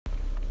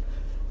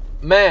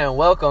Man,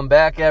 welcome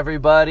back,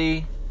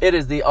 everybody. It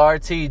is the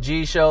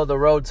RTG show, the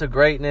road to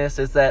greatness.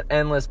 It's that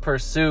endless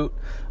pursuit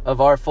of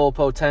our full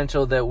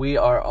potential that we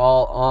are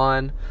all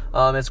on.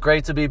 It's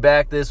great to be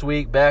back this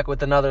week, back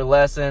with another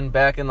lesson,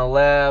 back in the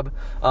lab,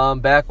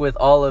 back with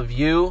all of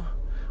you.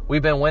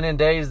 We've been winning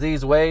days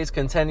these ways,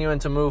 continuing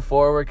to move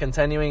forward,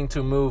 continuing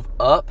to move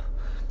up.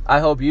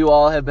 I hope you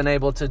all have been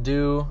able to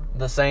do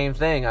the same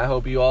thing. I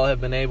hope you all have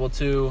been able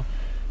to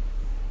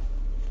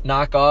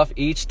knock off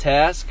each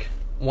task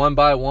one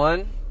by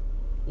one,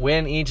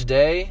 win each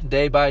day,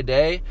 day by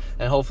day,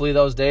 and hopefully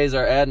those days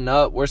are adding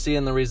up. We're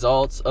seeing the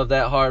results of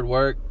that hard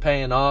work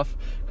paying off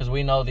because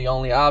we know the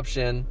only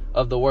option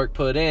of the work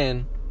put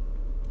in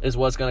is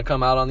what's going to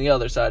come out on the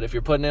other side. If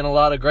you're putting in a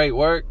lot of great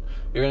work,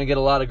 you're going to get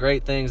a lot of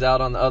great things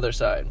out on the other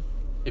side.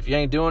 If you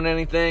ain't doing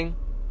anything,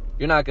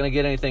 you're not going to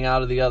get anything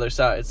out of the other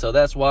side. So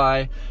that's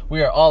why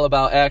we are all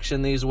about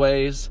action these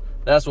ways.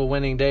 That's what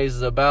Winning Days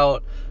is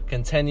about,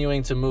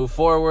 continuing to move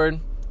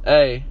forward.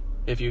 Hey,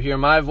 if you hear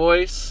my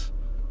voice,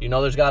 you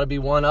know there's got to be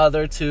one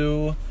other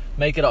to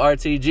make it an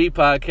RTG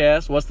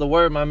podcast. What's the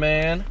word, my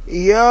man?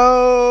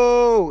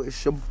 Yo,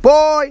 it's your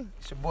boy.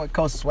 It's your boy,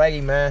 Coach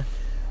Swaggy, man.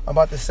 I'm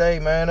about to say,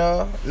 man,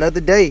 another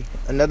day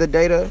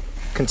to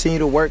continue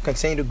to work,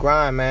 continue to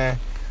grind, man.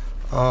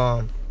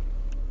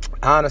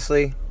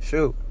 Honestly,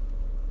 shoot,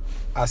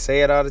 I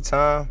say it all the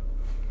time.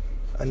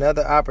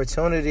 Another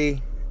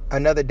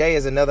day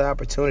is another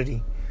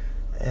opportunity.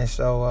 And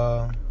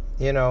so,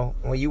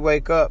 when you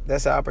wake up,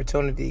 that's an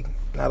opportunity.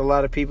 Not a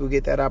lot of people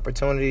get that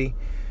opportunity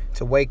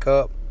to wake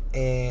up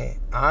and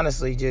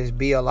honestly just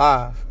be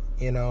alive.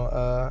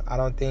 I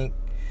don't think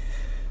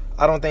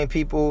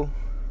people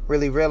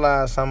really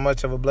realize how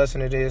much of a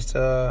blessing it is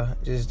to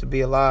just to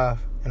be alive.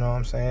 You know what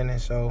I'm saying? And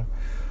so,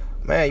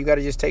 man, you got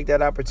to just take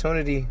that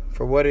opportunity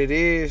for what it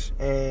is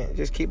and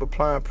just keep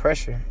applying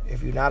pressure.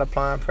 If you're not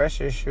applying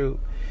pressure, shoot,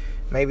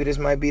 maybe this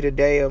might be the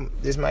day.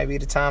 This might be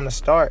the time to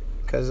start.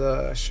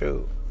 Cause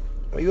shoot,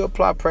 when you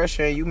apply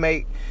pressure and you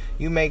make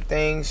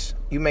things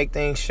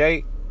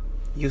shake,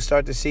 you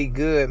start to see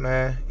good,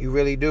 man. You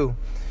really do.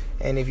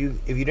 And if you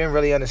didn't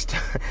really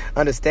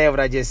understand what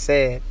I just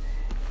said,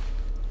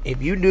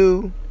 if you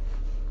do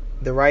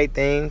the right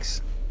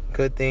things,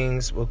 good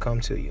things will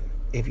come to you.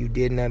 If you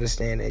didn't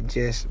understand it,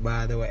 just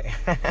by the way.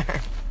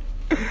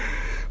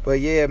 But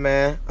yeah,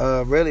 man,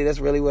 really, that's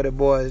really what it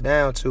boils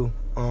down to.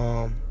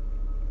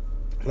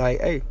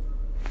 Hey,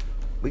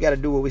 we got to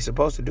do what we're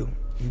supposed to do.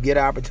 You get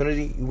an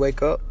opportunity, you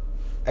wake up,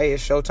 hey,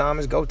 it's showtime,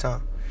 it's go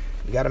time.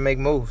 You got to make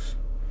moves.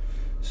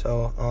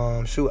 So,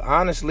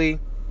 honestly,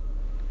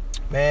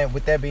 man,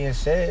 with that being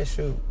said,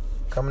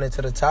 coming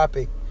into the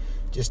topic,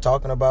 just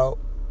talking about,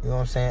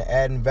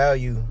 adding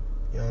value.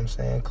 You know what I'm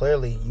saying?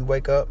 Clearly, you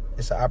wake up,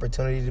 it's an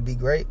opportunity to be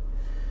great.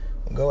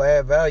 Go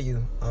add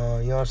value.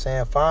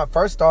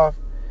 First off,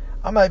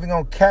 I'm not even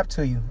going to cap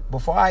to you.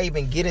 Before I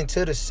even get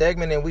into the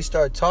segment and we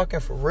start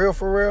talking for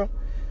real,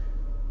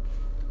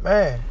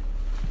 man,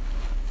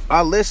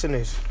 our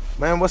listeners,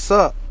 man, what's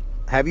up?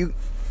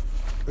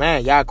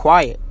 Y'all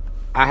quiet.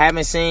 I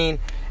haven't seen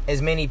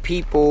as many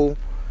people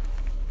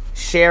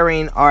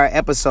sharing our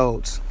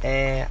episodes.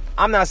 And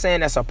I'm not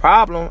saying that's a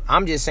problem.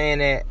 I'm just saying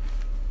that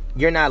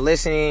you're not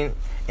listening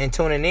and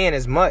tuning in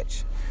as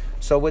much.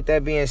 So with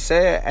that being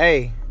said,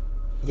 hey,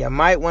 you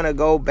might want to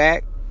go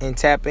back and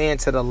tap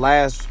into the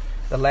last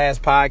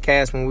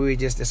podcast when we were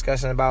just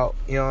discussing about,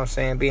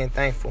 being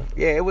thankful.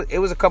 Yeah, it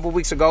was a couple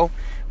weeks ago,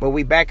 but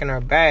we back in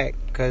our bag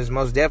because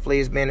most definitely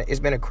it's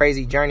been a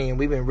crazy journey and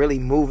we've been really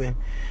moving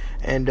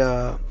and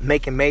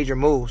making major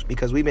moves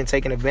because we've been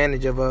taking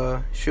advantage of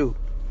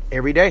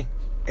every day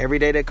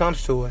that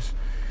comes to us.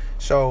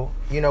 So,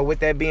 with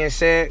that being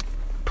said,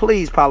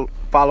 please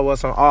follow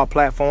us on all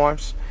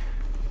platforms,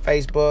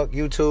 Facebook,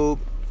 YouTube,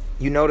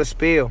 the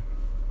spiel.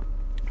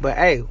 But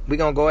hey, we're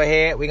going to go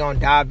ahead. We're going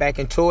to diving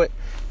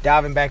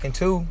back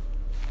into,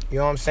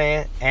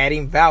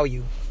 adding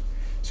value.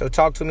 So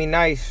talk to me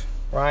nice,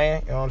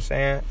 Ryan. You know what I'm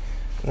saying?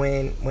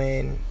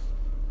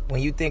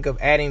 When you think of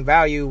adding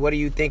value, what are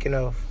you thinking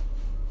of?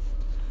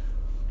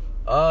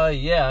 I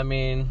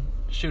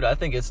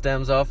think it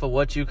stems off of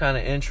what you kind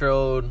of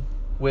introed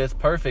with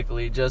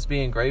perfectly, just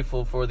being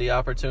grateful for the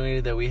opportunity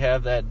that we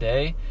have that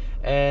day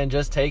and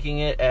just taking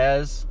it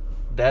as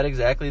that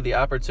exactly the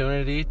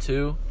opportunity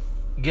to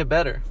get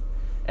better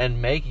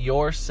and make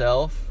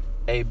yourself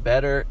a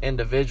better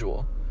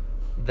individual.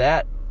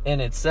 That in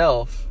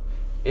itself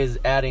is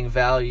adding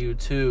value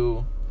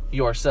to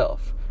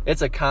yourself.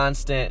 It's a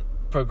constant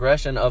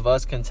progression of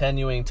us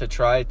continuing to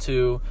try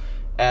to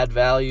add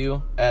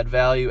value.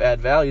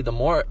 The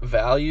more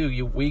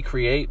value we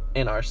create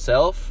in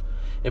ourselves,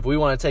 if we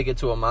want to take it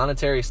to a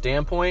monetary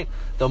standpoint,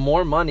 the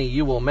more money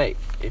you will make.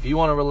 If you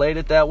want to relate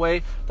it that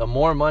way, the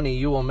more money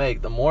you will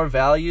make. The more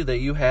value that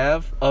you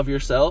have of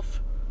yourself,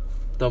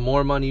 the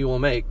more money you will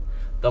make.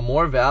 The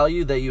more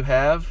value that you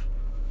have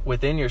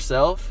within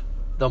yourself,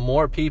 the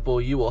more people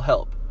you will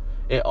help.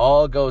 It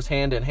all goes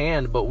hand in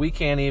hand, but we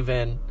can't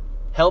even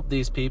help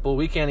these people.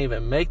 We can't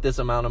even make this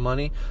amount of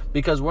money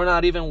because we're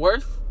not even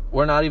worth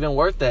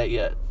that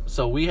yet.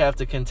 So we have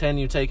to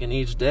continue taking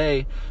each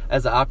day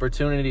as an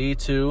opportunity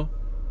to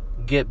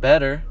get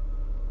better,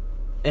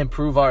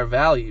 improve our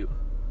value.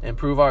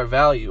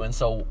 And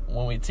so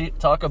when we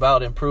talk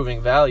about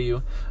improving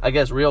value, I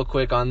guess real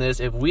quick on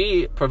this, if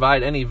we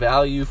provide any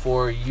value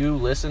for you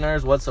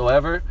listeners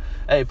whatsoever,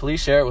 hey,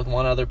 please share it with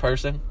one other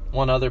person.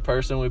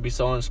 We'd be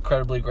so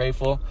incredibly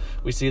grateful.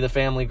 We see the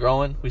family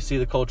growing. We see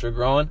the culture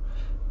growing.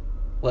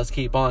 Let's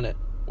keep on it.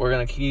 We're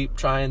going to keep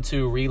trying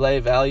to relay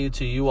value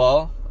to you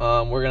all.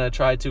 We're going to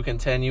try to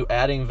continue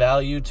adding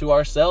value to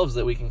ourselves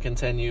that we can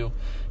continue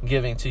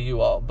giving to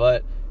you all.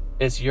 But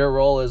it's your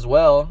role as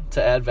well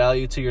to add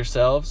value to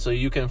yourselves so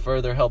you can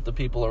further help the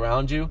people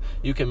around you.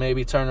 You can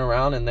maybe turn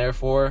around and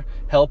therefore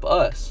help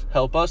us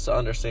to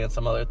understand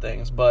some other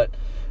things. But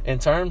in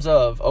terms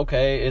of,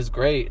 okay, it's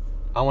great.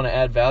 I want to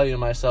add value to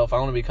myself. I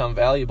want to become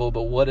valuable.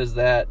 But what does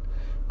that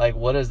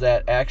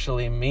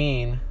actually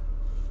mean?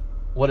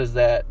 What does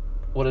that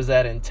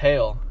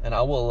entail? And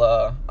I'm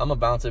going to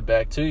bounce it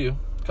back to you,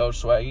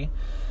 Coach Swaggy.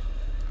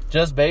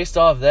 Just based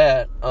off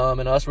that,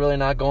 and us really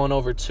not going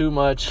over too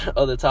much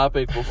of the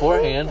topic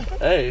beforehand,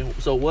 hey,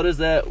 so what does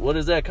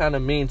that kind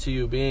of mean to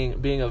you,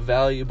 being a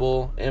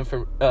valuable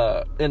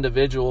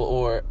individual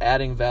or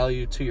adding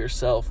value to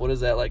yourself? What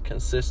does that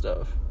consist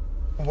of?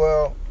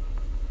 Well,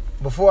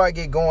 before I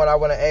get going, I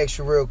want to ask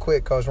you real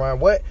quick, Coach Ryan,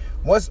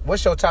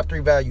 what's your top 3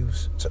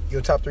 values?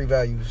 Your top 3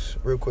 values,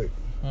 real quick.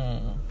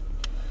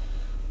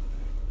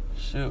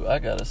 Shoot, I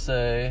gotta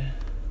say,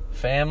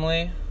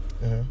 family.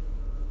 Mm-hmm.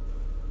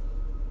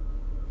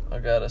 I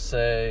gotta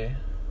say,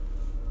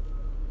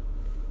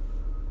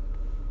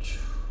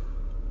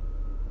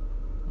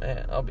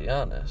 man, I'll be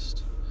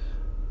honest.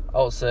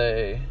 I would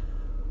say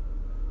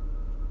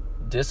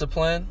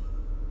discipline,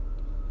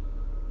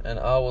 and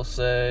I will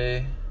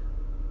say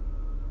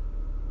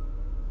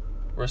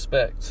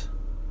respect.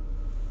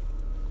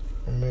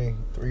 I mean,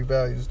 3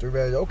 values.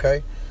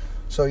 Okay.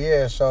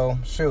 So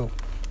shoot.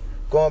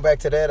 Going back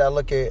to that, I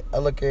look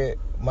at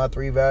my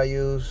 3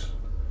 values.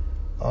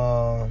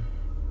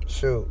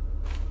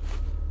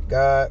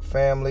 God,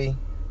 family,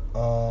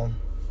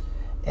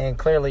 and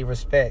clearly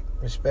respect.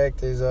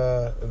 Respect is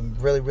a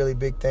really, really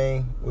big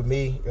thing with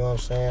me, you know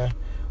what I'm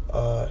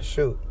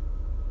saying?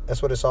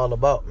 That's what it's all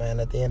about,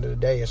 man. At the end of the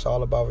day, it's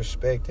all about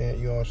respect and,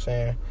 you know what I'm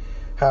saying,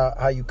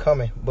 how you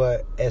coming.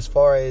 But as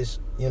far as,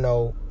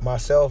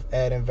 myself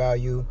adding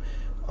value,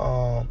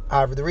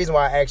 the reason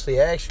why I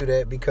actually asked you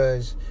that,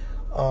 because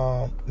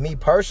me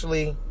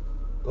personally,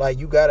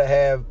 you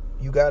gotta,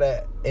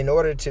 in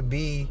order to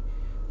be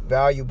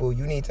valuable,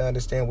 you need to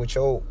understand what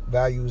your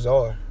values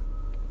are.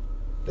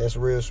 That's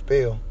real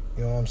spill,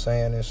 you know what I'm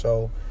saying? And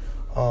so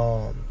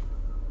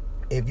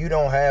if you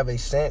don't have a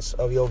sense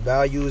of your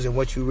values and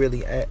what you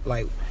really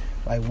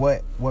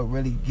what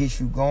really gets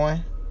you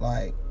going,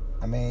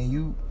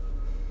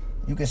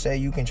 you can say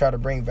you can try to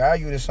bring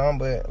value to some,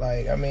 but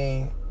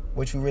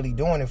what you really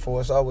doing it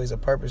for, it's always a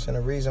purpose and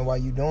a reason why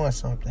you doing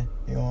something,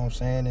 you know what I'm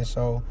saying? And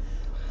so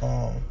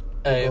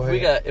hey,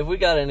 if we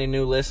got any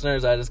new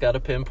listeners, I just got to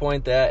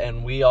pinpoint that.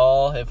 And we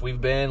all, if we've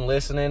been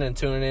listening and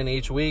tuning in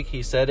each week,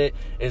 he said it,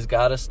 is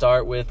got to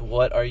start with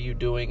what are you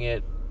doing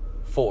it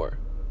for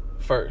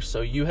first.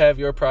 So you have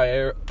your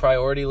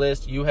priority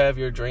list, you have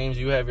your dreams,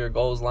 you have your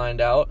goals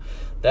lined out.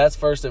 That's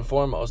first and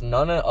foremost.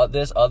 None of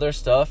this other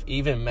stuff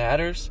even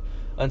matters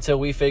until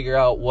we figure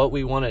out what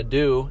we want to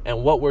do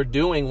and what we're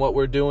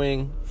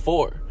doing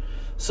for.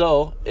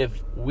 So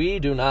if we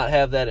do not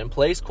have that in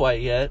place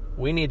quite yet,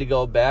 we need to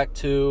go back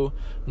to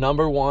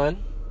number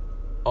 1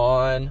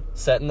 on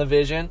setting the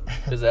vision,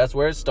 because that's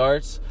where it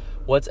starts.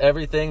 What's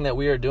everything that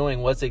we are doing?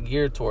 What's it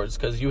geared towards?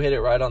 Because you hit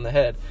it right on the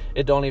head.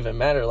 It don't even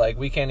matter.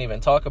 We can't even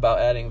talk about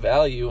adding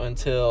value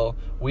until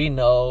we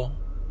know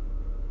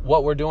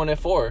what we're doing it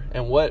for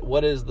and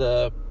what is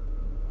the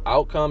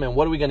outcome and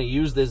what are we going to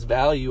use this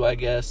value, I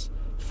guess,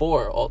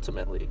 for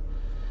ultimately.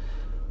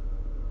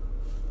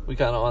 We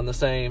kind of on the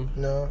same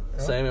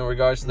in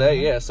regards to that.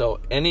 Yeah, so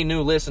any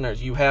new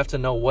listeners, you have to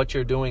know what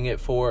you're doing it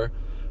for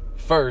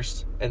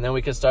first, and then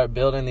we can start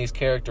building these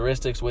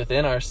characteristics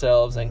within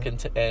ourselves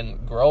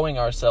and growing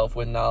ourselves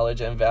with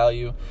knowledge and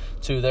value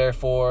to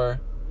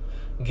therefore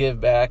give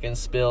back and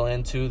spill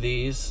into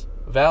these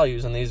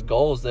values and these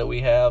goals that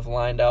we have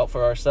lined out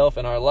for ourselves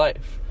in our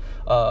life.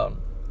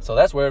 So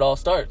that's where it all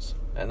starts,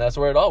 and that's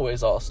where it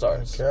always all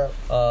starts.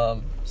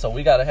 So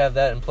we got to have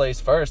that in place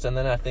first, and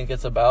then I think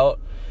it's about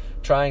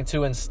trying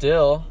to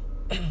instill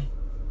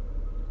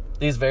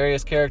these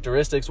various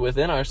characteristics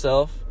within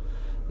ourselves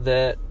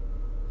that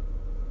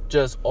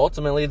just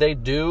ultimately they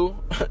do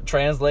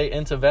translate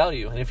into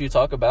value. And if you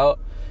talk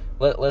about,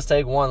 let's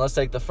take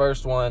the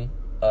first one.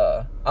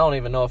 I don't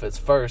even know if it's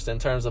first in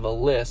terms of a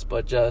list,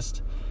 but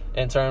just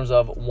in terms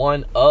of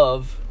one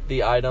of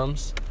the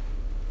items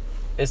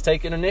is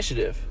taking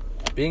initiative.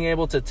 Being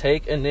able to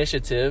take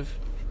initiative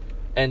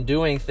and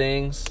doing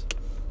things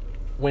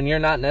when you're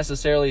not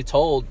necessarily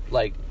told,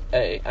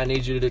 hey, I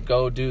need you to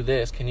go do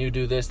this. Can you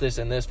do this, this,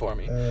 and this for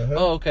me? Mm-hmm.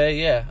 Oh,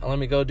 okay, yeah. Let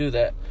me go do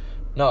that.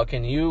 No,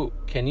 can you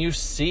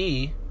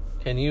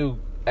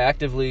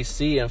actively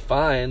see and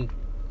find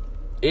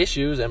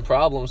issues and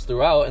problems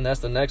throughout, and that's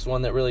the next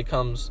one that really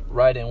comes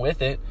right in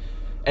with it,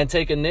 and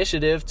take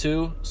initiative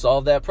to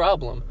solve that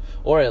problem,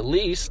 or at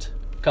least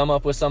come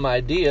up with some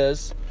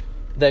ideas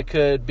that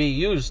could be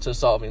used to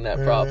solving that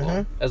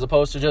problem, as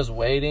opposed to just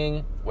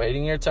waiting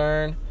your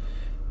turn,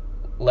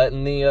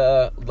 letting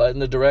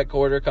the direct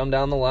order come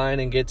down the line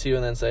and get to you,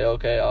 and then say,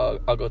 okay,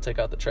 I'll go take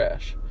out the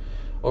trash,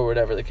 or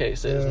whatever the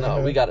case is.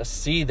 No, we got to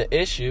see the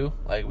issue.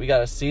 Like, we got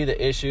to see the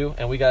issue,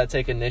 and we got to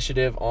take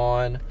initiative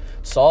on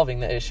solving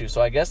the issue. So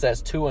I guess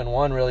that's 2 in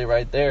 1 really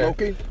right there.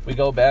 Okay. We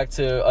go back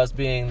to us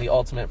being the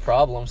ultimate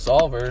problem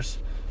solvers.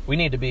 We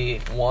need to be,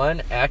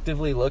 1,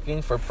 actively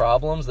looking for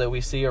problems that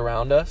we see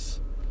around us.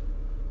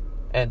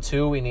 And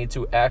 2, we need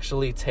to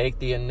actually take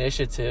the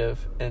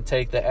initiative and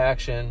take the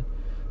action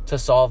to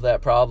solve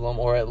that problem,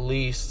 or at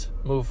least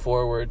move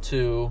forward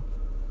to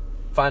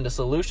find a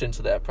solution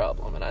to that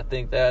problem. And I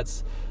think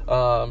that's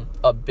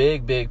a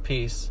big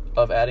piece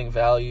of adding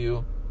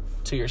value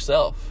to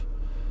yourself.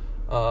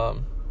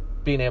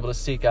 Being able to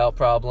seek out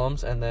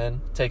problems and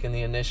then taking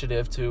the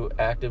initiative to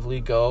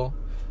actively go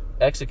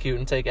execute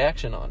and take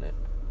action on it.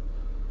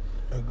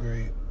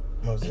 Agreed.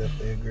 Most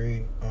definitely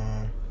agreed.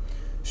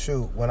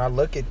 When I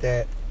look at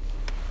that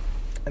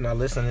and I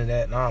listen to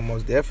that,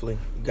 most definitely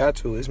you got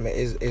to.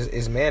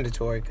 It's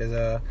mandatory, because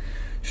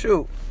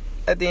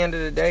at the end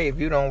of the day, if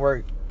you don't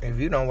work,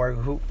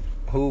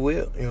 who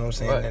will? You know what I'm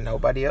saying? Right. And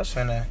nobody else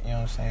finna, you know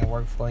what I'm saying,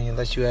 work for you,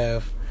 unless you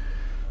have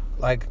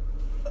like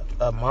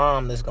a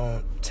mom that's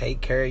gonna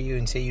take care of you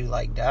until you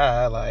like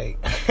die. Like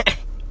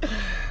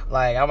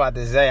like I'm about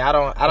to say, I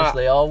don't. Which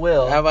they all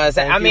will. I'm about to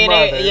say, Thank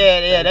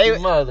they you,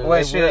 mother.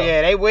 Well, They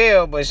will. they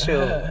will, but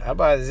shoot, I'm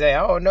about to say,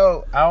 I don't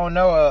know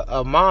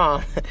a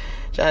mom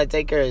trying to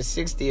take care of a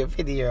 60 or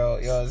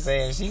 50-year-old. You know what I'm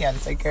saying? She got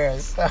to take care of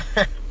her son.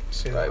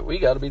 Shoot. Right, we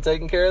got to be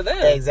taking care of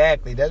that.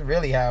 Exactly. That's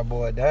really how it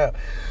boils down.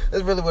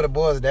 That's really what it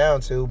boils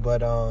down to.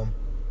 But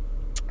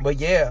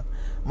yeah,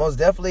 most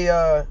definitely,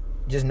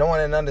 just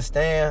knowing and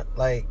understand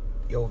like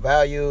your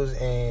values,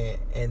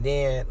 and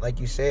then, like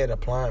you said,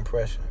 applying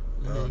pressure.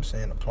 You know what I'm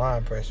saying?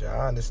 Applying pressure.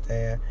 I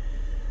understand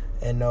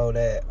and know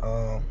that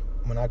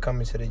when I come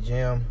into the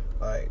gym,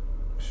 like,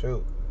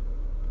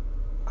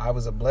 I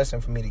was a blessing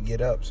for me to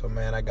get up. So,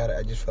 man, I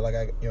just feel like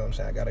you know what I'm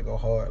saying, I gotta go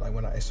hard. Like,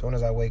 as soon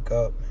as I wake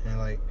up, and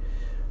like,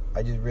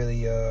 I just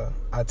really,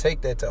 I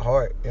take that to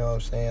heart, you know what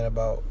I'm saying,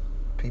 about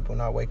people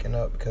not waking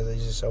up, because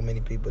there's just so many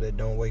people that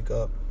don't wake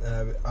up.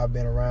 And I've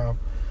been around,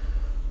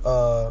 you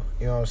know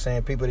what I'm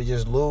saying, people that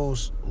just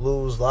lose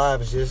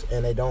lives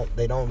and they don't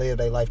live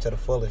their life to the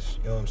fullest,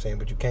 you know what I'm saying,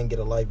 but you can't get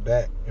a life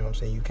back, you know what I'm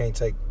saying, you can't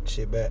take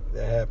shit back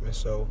that happens.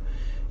 So,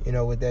 you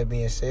know, with that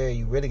being said,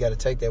 you really got to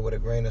take that with a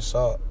grain of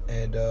salt,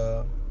 and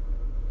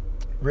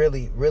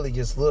really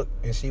just look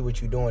and see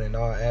what you're doing in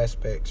all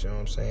aspects, you know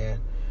what I'm saying,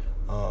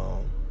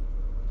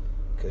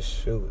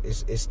 because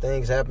it's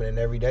things happening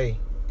every day.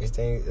 It's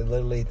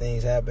literally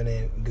things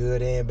happening,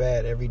 good and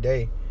bad, every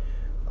day.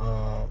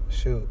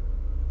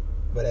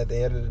 But at the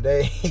end of the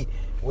day,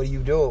 what are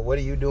you doing?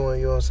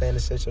 You know what I'm saying, to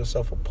set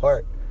yourself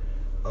apart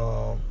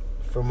from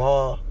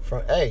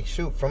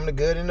the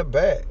good and the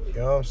bad. You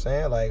know what I'm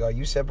saying? Like, are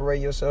you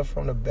separating yourself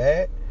from the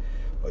bad?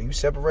 Or are you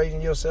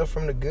separating yourself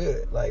from the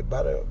good? Like,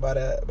 by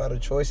the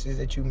choices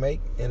that you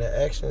make and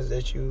the actions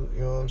that you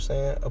know what I'm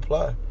saying,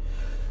 apply.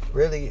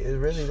 Really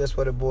that's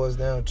what it boils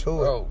down to.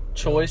 Bro,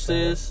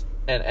 choices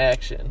and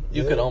action.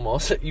 You could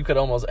almost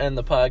end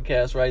the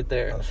podcast right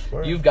there. I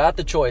swear. You've got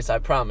the choice, I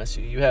promise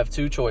you. You have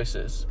 2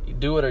 choices. You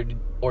do it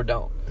or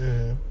don't.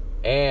 Mm-hmm.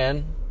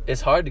 And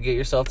it's hard to get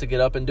yourself to get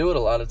up and do it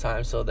a lot of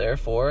times, so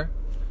therefore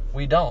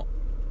we don't.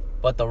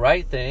 But the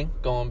right thing,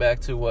 going back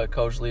to what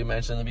Coach Lee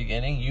mentioned in the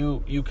beginning,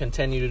 you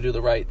continue to do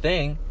the right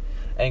thing,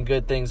 and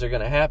good things are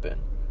going to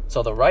happen.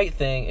 So the right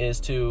thing is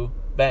to,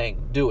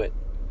 bang, do it.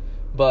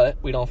 But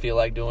we don't feel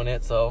like doing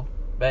it, so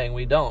bang,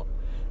 we don't.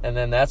 And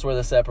then that's where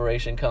the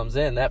separation comes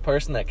in. That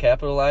person that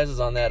capitalizes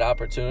on that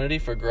opportunity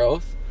for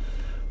growth,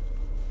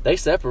 they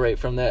separate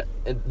from that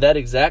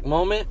exact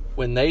moment.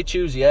 When they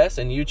choose yes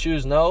and you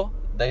choose no,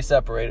 they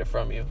separated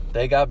from you.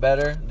 They got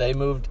better. They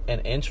moved an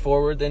inch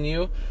forward than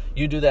you.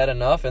 You do that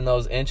enough, and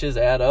those inches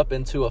add up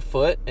into a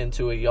foot,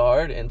 into a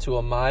yard, into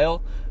a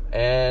mile,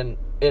 and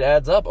it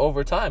adds up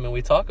over time. And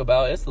we talk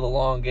about it's the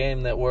long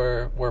game that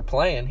we're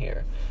playing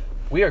here.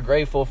 We are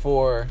grateful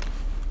for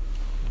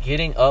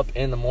getting up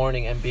in the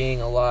morning and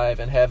being alive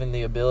and having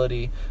the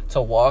ability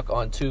to walk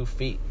on 2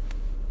 feet.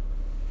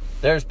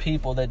 There's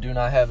people that do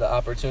not have the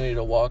opportunity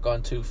to walk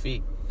on 2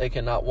 feet. They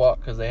cannot walk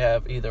because they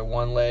have either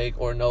one leg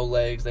or no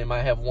legs. They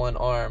might have one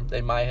arm.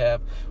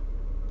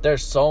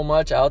 There's so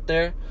much out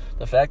there.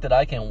 The fact that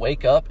I can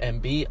wake up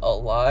and be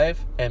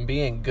alive and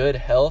be in good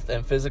health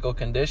and physical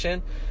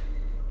condition,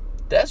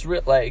 that's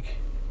like,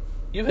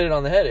 you hit it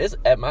on the head. It's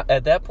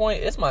at that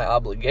point, it's my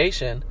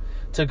obligation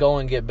to go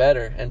and get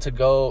better and to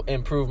go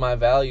improve my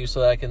value, so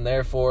that I can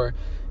therefore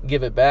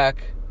give it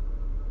back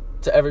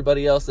to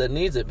everybody else that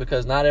needs it,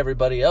 because not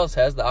everybody else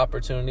has the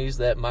opportunities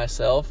that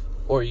myself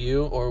or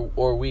you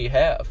or we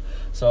have.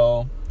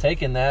 So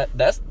taking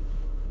that's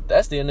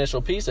the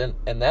initial piece, and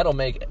that'll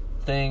make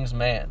things,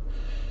 man,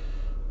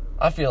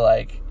 I feel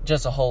like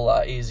just a whole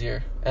lot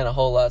easier and a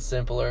whole lot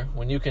simpler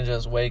when you can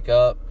just wake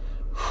up,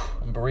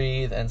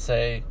 breathe, and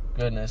say,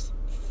 goodness,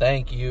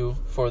 thank you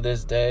for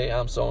this day.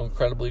 I'm so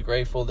incredibly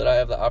grateful that I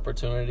have the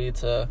opportunity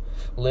to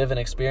live and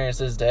experience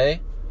this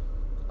day.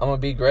 I'm going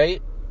to be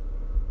great.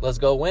 Let's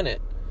go win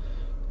it.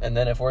 And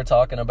then if we're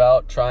talking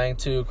about trying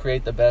to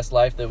create the best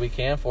life that we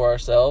can for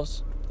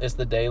ourselves, it's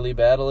the daily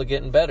battle of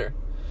getting better.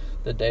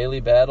 The daily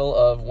battle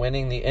of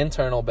winning the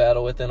internal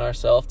battle within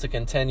ourselves to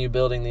continue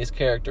building these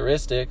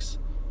characteristics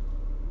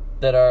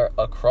that are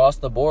across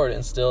the board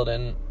instilled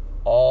in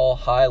all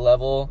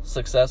high-level,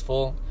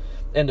 successful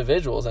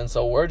individuals. And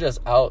so we're just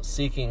out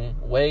seeking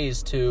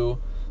ways to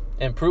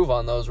improve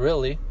on those,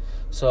 really.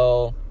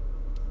 So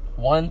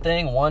one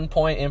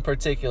point in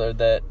particular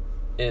that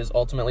is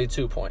ultimately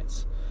 2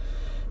 points.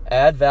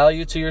 Add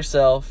value to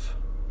yourself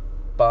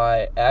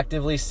by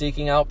actively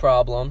seeking out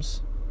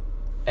problems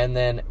and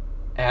then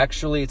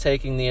actually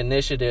taking the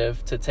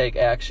initiative to take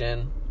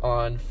action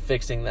on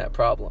fixing that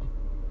problem.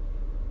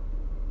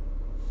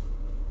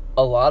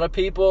 A lot of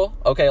people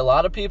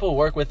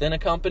work within a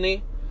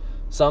company.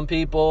 Some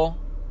people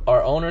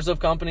are owners of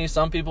companies.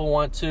 Some people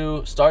want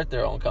to start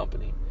their own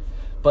company.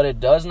 But it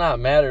does not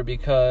matter,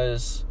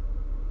 because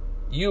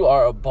you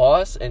are a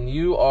boss and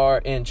you are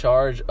in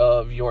charge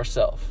of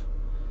yourself.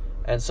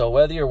 And so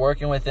whether you're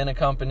working within a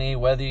company,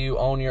 whether you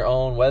own your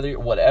own,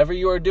 whatever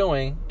you are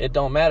doing, it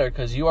don't matter,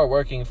 because you are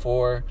working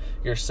for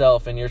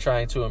yourself and you're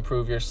trying to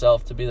improve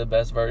yourself to be the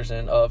best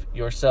version of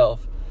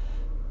yourself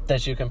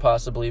that you can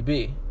possibly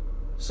be.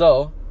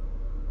 So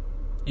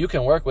you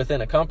can work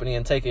within a company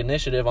and take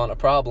initiative on a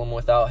problem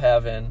without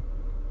having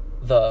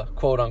the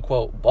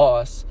quote-unquote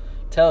boss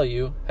tell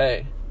you,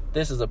 hey,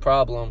 this is a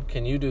problem.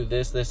 Can you do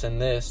this, this, and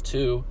this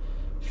to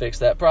fix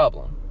that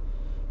problem?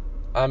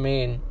 I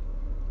mean,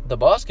 the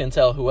boss can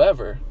tell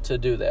whoever to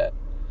do that.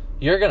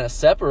 You're going to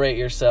separate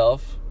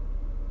yourself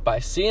by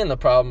seeing the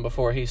problem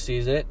before he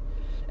sees it,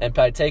 and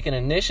by taking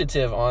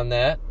initiative on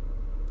that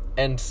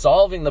and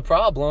solving the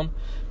problem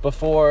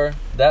before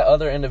that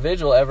other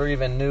individual ever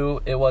even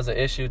knew it was an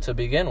issue to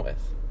begin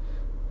with.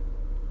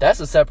 That's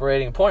a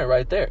separating point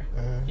right there.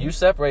 Mm-hmm. You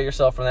separate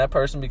yourself from that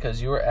person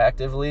because you were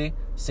actively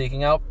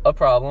seeking out a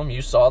problem.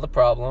 You saw the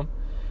problem,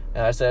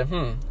 and I said,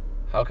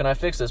 how can I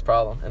fix this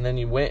problem? And then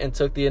you went and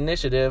took the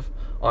initiative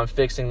on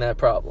fixing that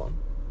problem.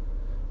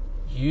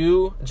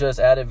 You just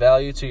added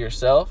value to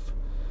yourself.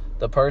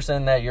 The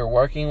person that you're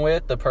working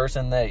with, the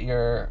person that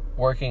you're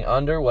working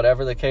under,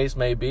 whatever the case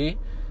may be,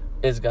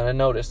 is going to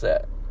notice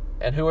that.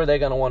 And who are they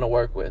going to want to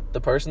work with?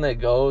 The person that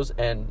goes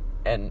and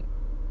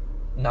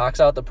knocks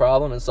out the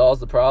problem and solves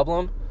the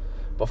problem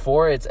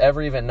before it's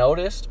ever even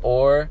noticed,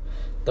 or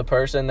the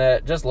person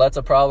that just lets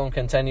a problem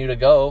continue to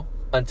go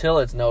until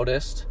it's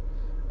noticed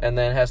and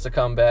then has to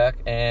come back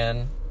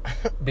and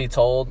be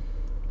told,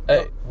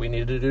 hey, we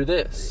need to do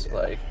this. Yeah.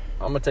 Like,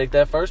 I'm going to take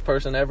that first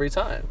person every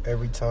time.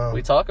 Every time.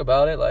 We talk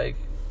about it like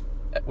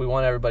we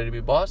want everybody to be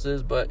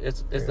bosses, but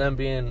it's them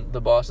being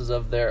the bosses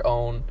of their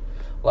own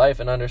life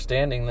and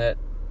understanding that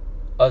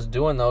us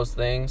doing those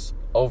things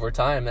over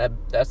time,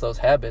 that's those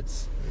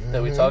habits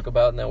that we talk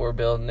about and that we're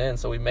building in.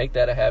 So we make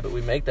that a habit.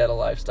 We make that a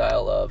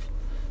lifestyle of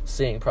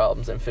seeing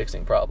problems and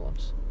fixing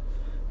problems.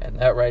 And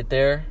that right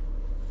there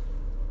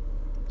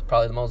is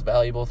probably the most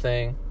valuable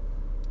thing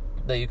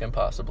that you can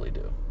possibly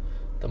do.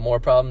 The more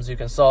problems you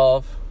can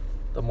solve,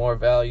 the more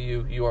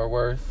value you are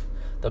worth.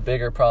 The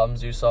bigger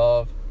problems you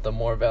solve, the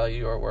more value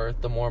you are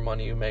worth. The more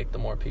money you make, the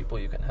more people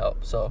you can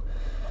help. So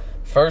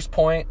first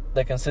point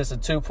that consists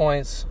of 2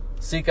 points: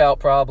 seek out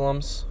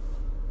problems,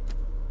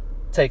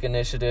 take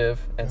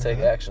initiative, and take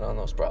action on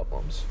those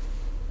problems.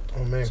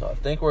 So I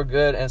think we're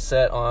good and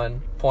set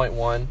on point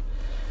 1.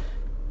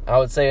 I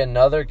would say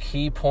another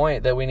key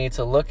point that we need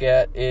to look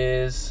at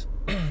is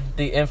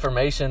the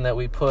information that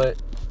we put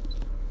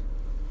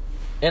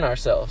in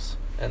ourselves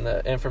and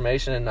the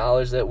information and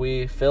knowledge that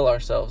we fill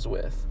ourselves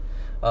with.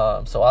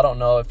 So I don't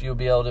know if you'll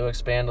be able to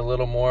expand a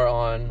little more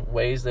on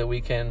ways that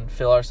we can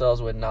fill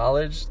ourselves with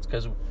knowledge,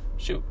 because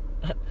shoot,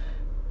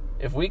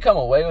 if we come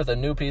away with a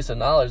new piece of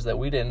knowledge that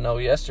we didn't know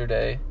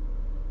yesterday,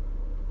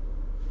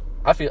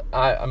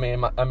 I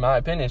mean, in my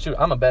opinion, shoot,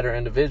 I'm a better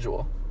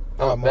individual.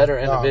 I'm a better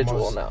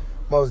individual now.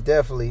 Most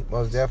definitely,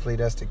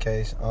 that's the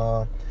case.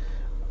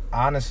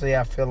 Honestly,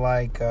 I feel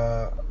like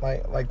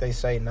they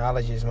say,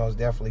 knowledge is most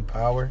definitely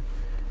power.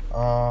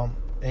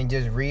 And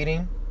just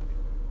reading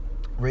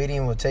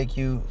will take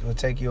you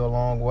a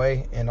long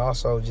way, and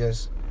also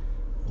just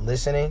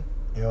listening.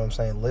 You know what I'm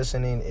saying?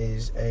 Listening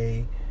is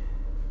a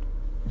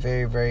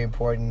very, very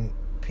important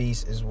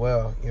piece as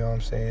well. You know what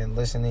I'm saying?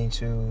 Listening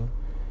to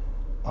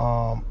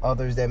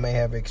others that may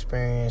have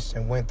experienced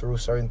and went through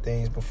certain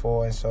things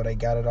before, and so they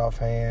got it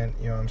offhand.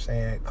 You know what I'm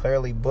saying?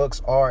 Clearly,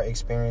 books are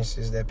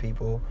experiences that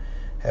people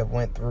have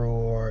went through,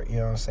 or, you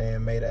know what I'm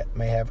saying,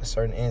 may have a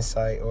certain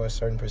insight or a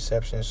certain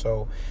perception.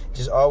 So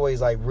just always,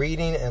 like,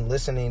 reading and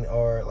listening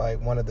are, like,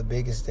 one of the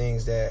biggest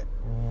things that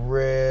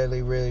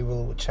really, really,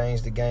 really will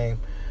change the game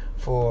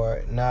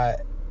for not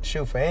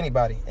shoot, for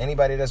anybody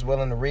that's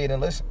willing to read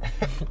and listen,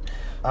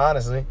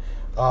 honestly.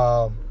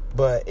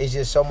 But it's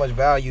just so much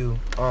value.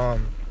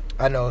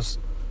 I know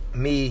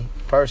me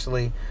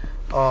personally,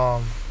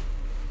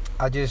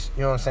 I just,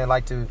 you know what I'm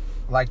saying,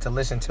 like to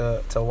listen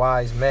to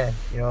wise men,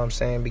 you know what I'm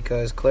saying,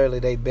 because clearly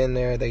they've been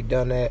there, they've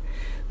done that,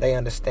 they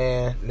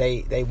understand,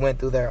 they went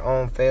through their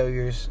own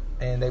failures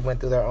and they went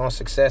through their own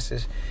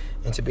successes,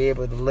 and to be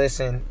able to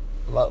listen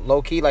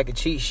low-key like a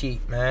cheat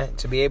sheet, man,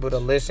 to be able to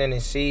listen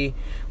and see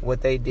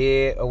what they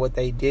did or what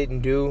they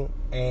didn't do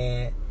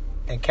and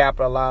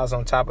capitalize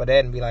on top of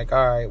that and be like,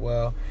 all right,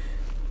 well,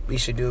 we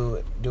should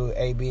do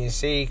A, B, and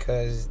C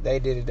because they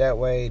did it that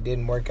way, it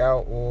didn't work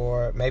out,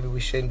 or maybe we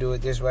shouldn't do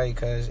it this way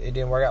because it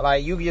didn't work out.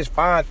 Like, you just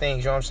find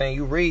things, you know what I'm saying?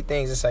 You read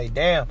things and say,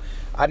 damn,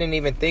 I didn't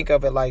even think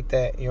of it like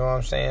that, you know what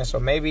I'm saying? So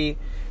maybe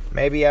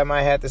I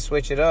might have to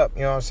switch it up,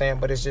 you know what I'm saying?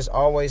 But it's just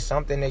always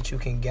something that you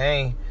can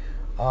gain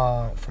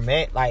from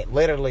it, like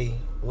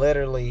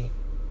literally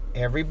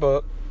every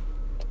book.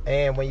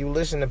 And when you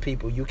listen to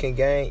people, you can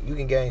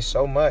gain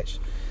so much.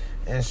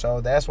 And so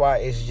that's why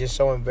it's just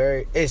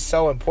it's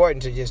so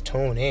important to just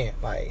tune in.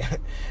 Like,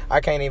 I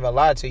can't even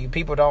lie to you.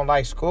 People don't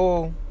like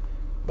school,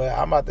 but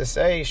I'm about to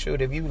say, shoot,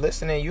 if you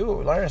listening, you'll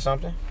learn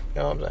something.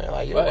 You know what I'm saying?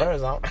 Like, you'll learn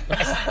something.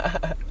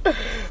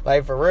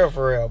 Like, for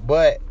real.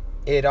 But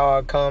it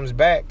all comes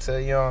back to,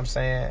 you know what I'm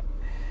saying,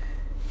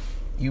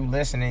 you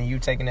listening, you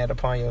taking that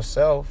upon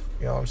yourself,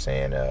 you know what I'm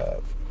saying,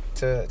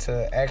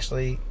 to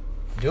actually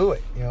do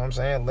it. You know what I'm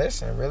saying?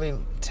 Listen, really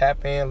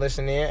tap in,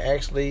 listen in,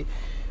 actually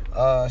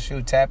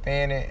tap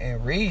in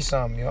and read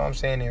something, you know what I'm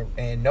saying,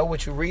 and know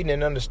what you're reading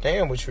and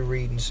understand what you're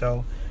reading.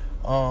 So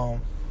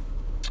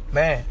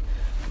man,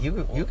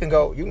 you can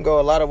go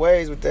a lot of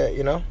ways with that,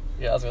 you know.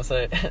 Yeah, I was gonna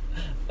say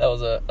that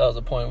was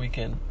a point we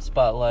can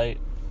spotlight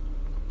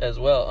as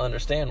well.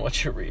 Understand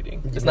what you're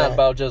reading. It's not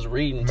about just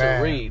reading to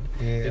read,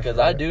 because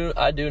I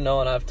do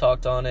know, and I've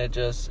talked on it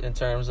just in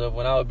terms of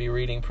when I would be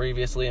reading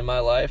previously in my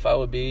life, I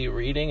would be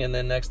reading, and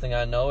then next thing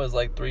I know is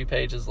like 3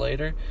 pages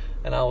later,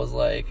 and I was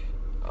like,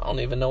 I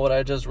don't even know what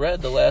I just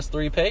read the last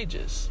 3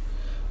 pages.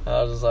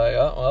 I was just like,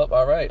 oh, well,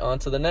 all right, on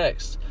to the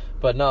next.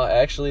 But no,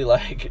 actually,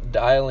 like,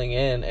 dialing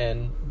in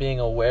and being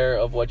aware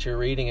of what you're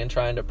reading and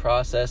trying to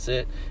process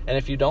it. And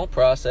if you don't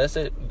process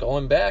it,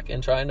 going back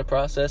and trying to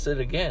process it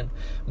again.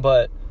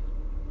 But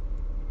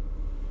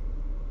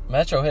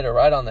Metro hit it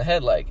right on the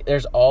head. Like,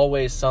 there's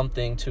always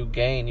something to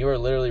gain. You are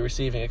literally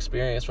receiving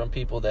experience from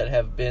people that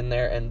have been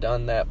there and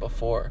done that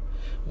before.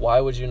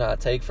 Why would you not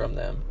take from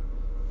them?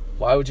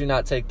 Why would you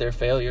not take their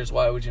failures?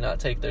 Why would you not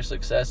take their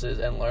successes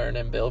and learn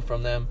and build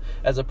from them,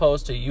 as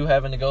opposed to you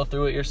having to go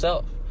through it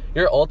yourself?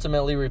 You're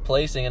ultimately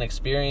replacing an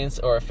experience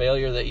or a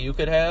failure that you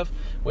could have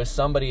with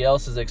somebody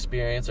else's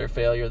experience or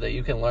failure that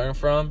you can learn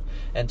from,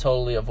 and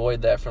totally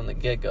avoid that from the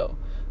get-go.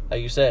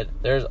 Like you said,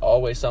 there's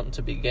always something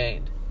to be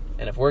gained.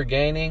 And if we're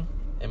gaining,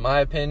 in my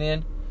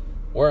opinion,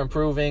 we're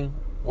improving,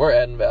 we're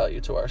adding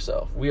value to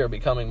ourselves. We are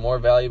becoming more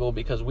valuable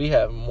because we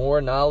have more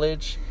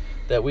knowledge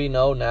that we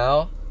know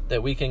now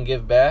that we can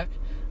give back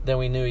than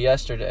we knew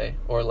yesterday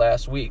or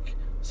last week.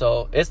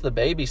 So it's the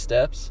baby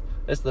steps.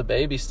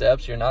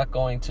 You're not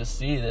going to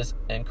see this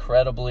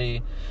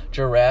incredibly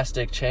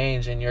drastic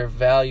change in your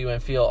value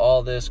and feel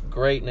all this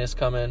greatness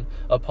coming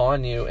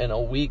upon you in a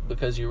week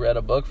because you read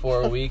a book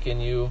for a week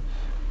and you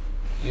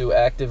were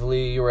at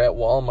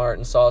Walmart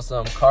and saw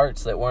some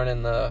carts that weren't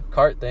in the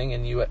cart thing,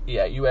 and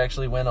you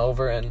actually went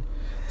over and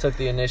took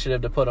the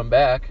initiative to put them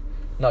back.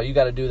 No, you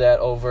got to do that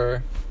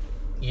over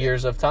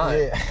years of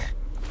time.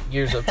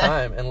 Years of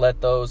time, and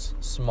let those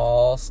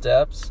small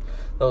steps,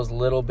 those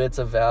little bits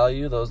of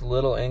value, those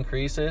little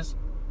increases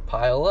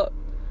pile up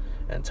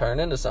and turn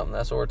into something.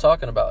 That's what we're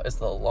talking about. It's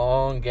the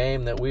long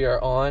game that we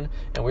are on,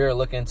 and we are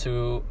looking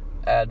to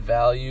add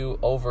value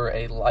over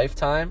a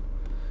lifetime.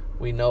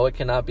 We know it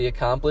cannot be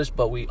accomplished,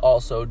 but we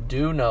also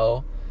do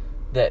know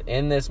that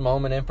in this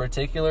moment in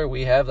particular,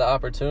 we have the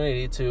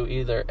opportunity to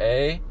either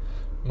A,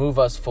 move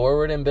us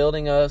forward in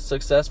building a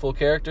successful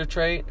character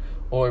trait,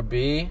 or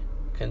B,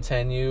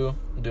 continue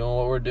doing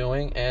what we're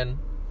doing and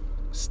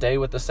stay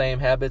with the same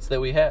habits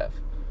that we have.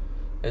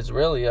 It's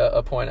really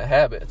a point of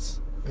habits.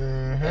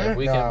 Mm-hmm.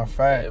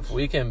 If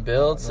we can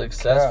build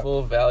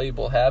successful,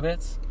 valuable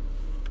habits,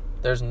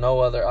 there's no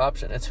other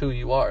option. It's who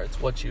you are.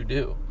 It's what you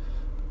do.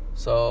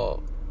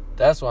 So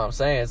that's what I'm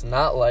saying. It's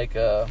not like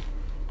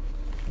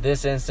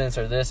this instance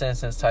or this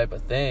instance type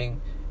of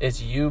thing.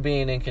 It's you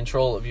being in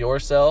control of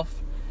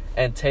yourself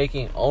and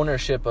taking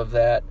ownership of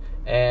that.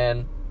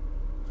 And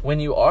when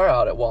you are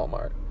out at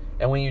Walmart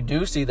and when you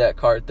do see that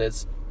cart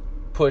that's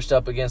pushed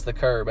up against the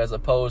curb as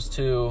opposed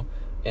to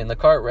in the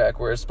cart rack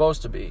where it's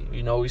supposed to be.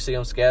 You know, we see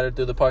them scattered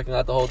through the parking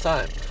lot the whole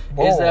time.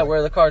 Boy. Is that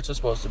where the carts are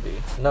supposed to be?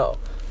 No.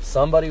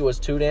 Somebody was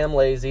too damn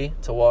lazy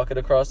to walk it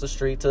across the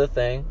street to the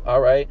thing.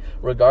 All right.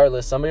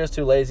 Regardless, somebody was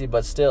too lazy,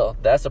 but still,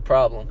 that's a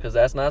problem because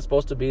that's not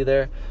supposed to be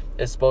there.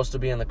 It's supposed to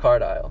be in the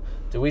cart aisle.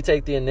 Do we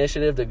take the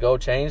initiative to go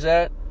change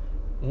that?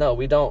 No,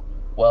 we don't.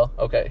 Well,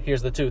 okay,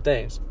 here's the 2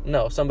 things.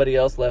 No, somebody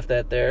else left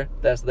that there.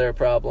 That's their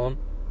problem.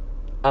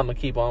 I'm going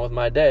to keep on with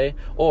my day.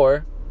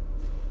 Or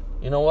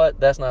you know what?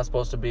 That's not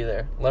supposed to be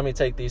there. Let me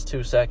take these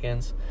 2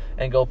 seconds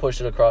and go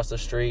push it across the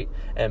street,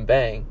 and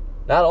bang.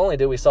 Not only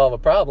did we solve a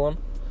problem,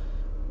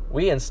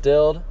 we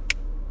instilled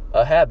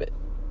a habit.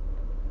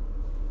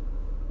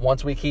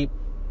 Once we keep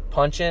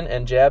punching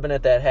and jabbing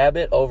at that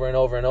habit over and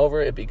over and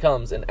over, it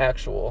becomes an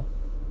actual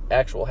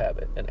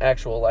habit, an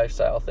actual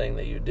lifestyle thing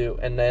that you do.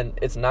 And then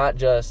it's not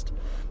just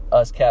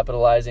us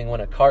capitalizing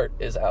when a cart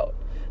is out.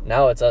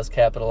 Now it's us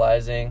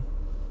capitalizing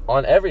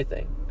on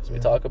everything. Because we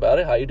talk about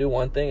it, how you do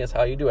one thing is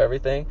how you do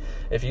everything.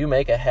 If you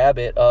make a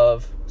habit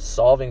of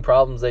solving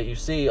problems that you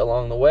see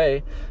along the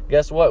way,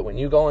 guess what? When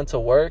you go into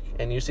work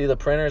and you see the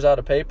printers out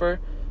of paper,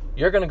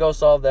 you're going to go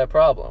solve that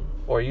problem.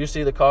 Or you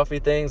see the coffee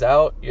things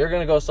out, you're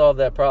going to go solve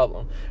that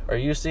problem. Or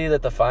you see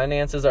that the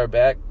finances are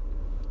back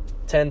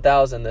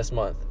 $10,000 this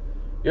month.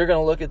 You're going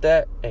to look at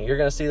that and you're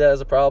going to see that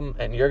as a problem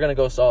and you're going to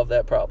go solve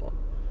that problem.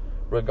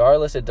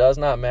 Regardless, it does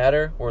not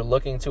matter. We're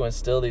looking to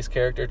instill these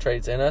character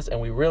traits in us,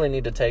 and we really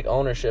need to take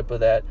ownership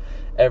of that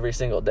every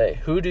single day.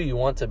 Who do you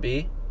want to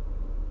be?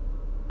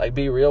 Like,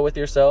 be real with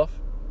yourself.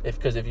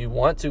 Because if you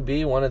want to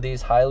be one of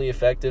these highly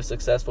effective,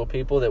 successful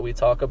people that we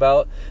talk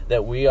about,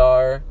 that we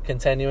are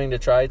continuing to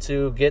try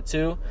to get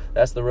to,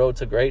 that's the road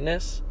to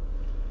greatness,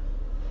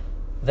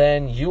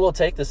 then you will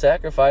take the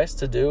sacrifice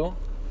to do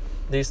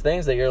these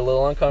things that you're a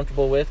little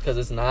uncomfortable with because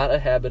it's not a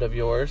habit of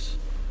yours.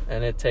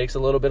 And it takes a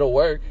little bit of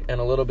work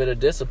and a little bit of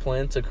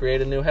discipline to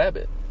create a new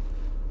habit.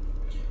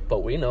 But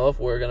we know if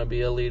we're going to be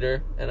a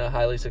leader and a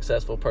highly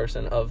successful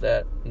person of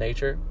that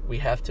nature, we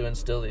have to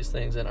instill these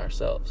things in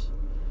ourselves.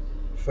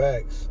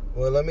 Facts.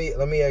 Well, let me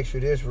ask you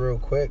this real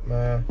quick,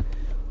 man.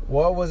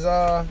 What was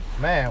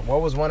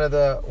one of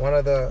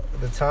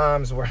the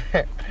times where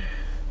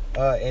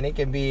and it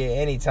can be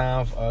any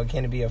time,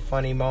 can it be a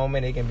funny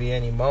moment, it can be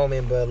any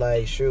moment, but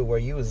like shoot, where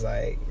you was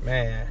like,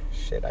 man,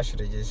 shit, I should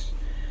have just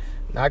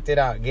knocked it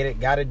out,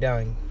 got it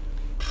done.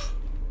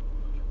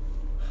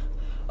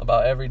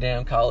 About every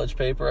damn college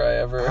paper I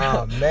ever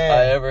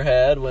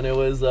had when it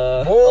was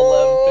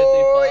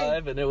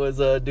 11:55 and it was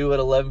due at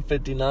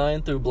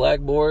 11:59 through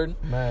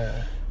Blackboard.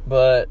 Man.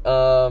 But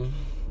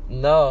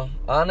no,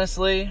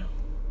 honestly,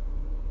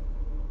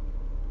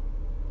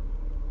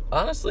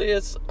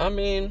 it's, I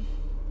mean,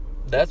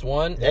 that's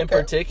one in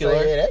particular.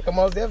 So yeah, that could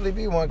most definitely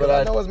be one, because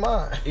I know it's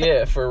mine.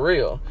 Yeah, for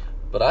real.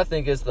 But I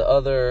think it's the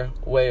other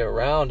way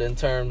around in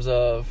terms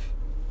of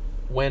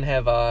when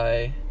have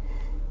I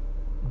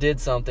did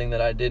something that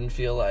I didn't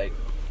feel like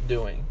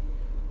doing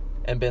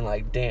and been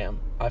like, damn,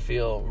 I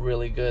feel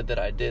really good that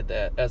I did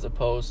that, as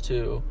opposed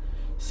to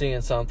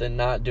seeing something,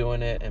 not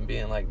doing it, and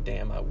being like,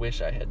 damn, I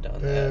wish I had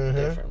done that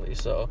differently.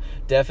 So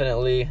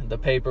definitely the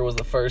paper was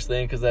the first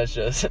thing, because that's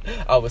just,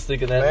 I was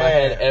thinking that in my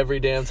head every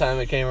damn time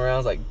it came around. I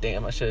was like,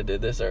 damn, I should have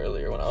did this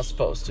earlier when I was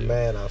supposed to.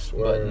 Man, I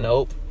swear. But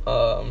nope.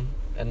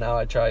 And now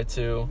I try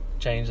to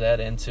change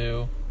that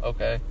into,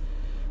 okay,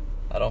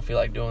 I don't feel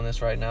like doing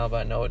this right now, but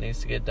I know it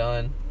needs to get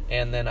done.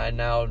 And then I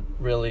now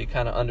really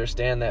kind of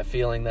understand that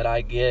feeling that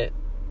I get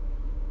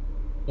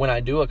when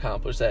I do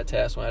accomplish that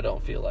task when I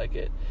don't feel like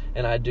it.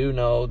 And I do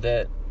know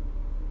that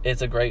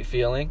it's a great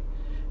feeling.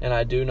 And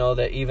I do know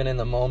that even in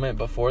the moment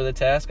before the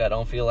task, I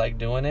don't feel like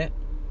doing it.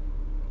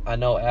 I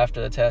know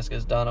after the task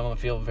is done, I'm going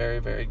to feel very,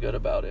 very good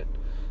about it.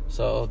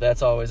 So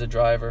that's always a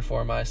driver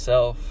for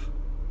myself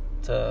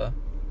to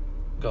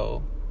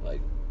go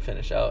like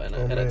finish out and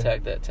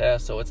attack that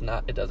task, so it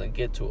doesn't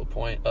get to a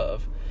point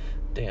of,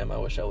 damn, I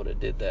wish I would have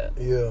did that.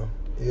 Yeah,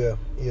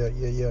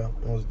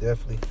 most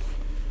definitely.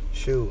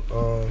 Shoot,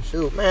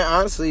 man,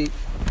 honestly,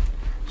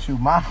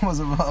 mine was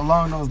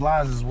along those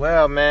lines as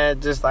well, man.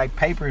 Just like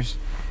papers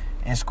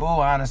in school,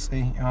 honestly,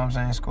 you know what I'm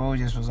saying? School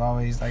just was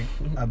always like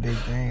a big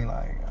thing,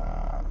 like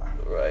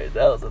right,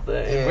 that was the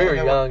thing. Yeah, we were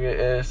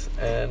young-ish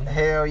and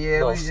hell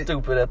yeah, a little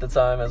stupid at the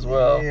time as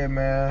well. Yeah,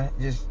 man,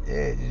 just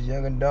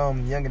young and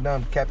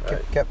dumb,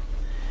 kept.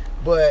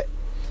 But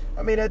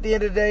I mean, at the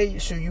end of the day,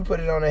 shoot, you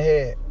put it on the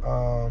head.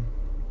 I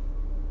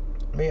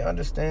mean,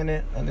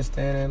 understanding,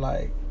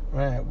 like,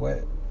 man,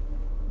 what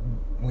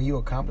when you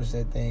accomplish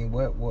that thing,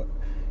 what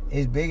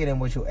is bigger than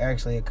what you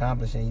actually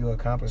accomplishing. You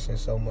accomplishing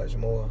so much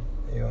more.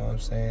 You know what I'm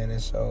saying?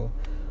 And so,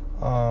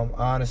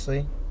 honestly,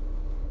 you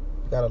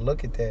gotta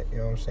look at that. You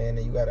know what I'm saying?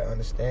 And you gotta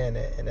understand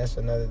that. And that's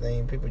another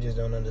thing people just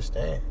don't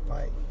understand.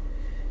 Like,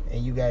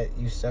 and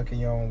you stuck in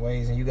your own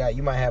ways, and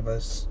you might have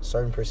a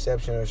certain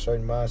perception or a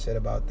certain mindset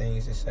about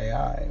things to say,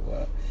 all right,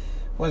 well,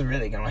 what's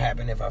really gonna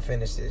happen if I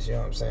finish this? You know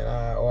what I'm saying?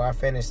 Or I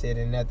finished it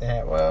and nothing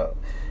happened. Well,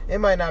 it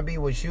might not be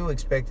what you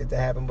expected to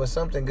happen, but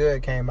something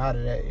good came out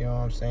of that. You know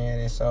what I'm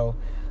saying? And so,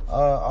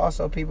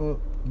 also people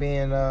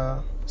being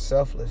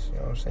selfless. You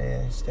know what I'm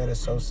saying? Instead of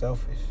so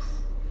selfish.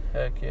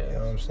 Heck yeah. You know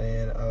what I'm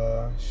saying?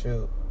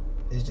 Shoot,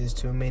 it's just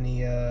too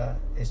many.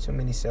 It's too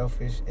many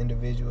selfish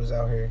individuals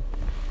out here.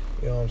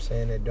 You know what I'm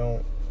saying? That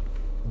don't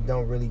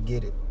really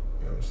get it.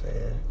 You know what I'm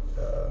saying?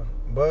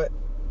 But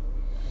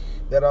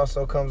that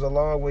also comes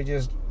along with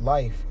just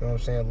life. You know what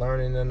I'm saying?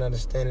 Learning and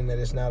understanding that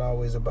it's not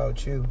always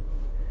about you,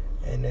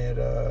 and that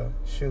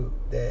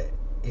that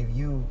if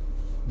you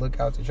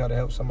look out to try to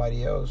help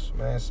somebody else,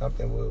 man,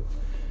 something will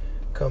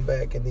come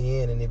back in the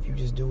end. And if you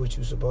just do what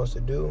you're supposed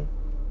to do,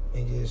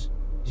 and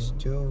just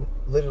do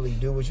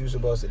what you're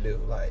supposed to do,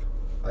 like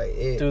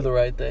it, do the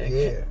right thing.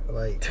 Yeah,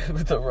 like do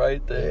the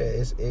right thing.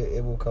 Yeah,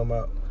 it will come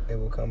out. It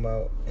will come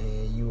out,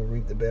 and you will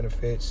reap the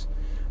benefits,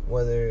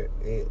 whether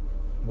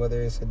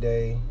it's a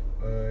day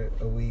or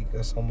a week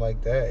or something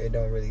like that. It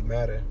don't really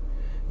matter.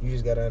 You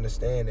just gotta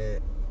understand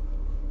that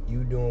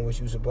you doing what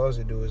you're supposed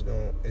to do is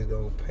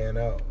gonna pan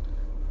out.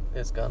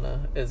 It's going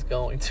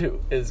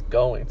to.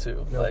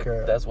 No like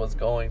care. That's what's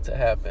going to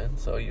happen.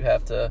 So you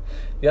have to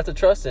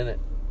trust in it.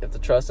 You have to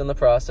trust in the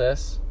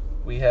process.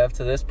 We have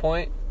to this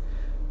point.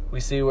 We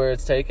see where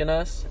it's taken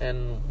us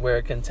and where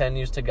it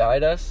continues to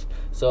guide us.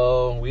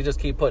 So we just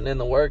keep putting in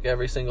the work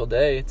every single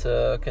day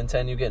to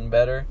continue getting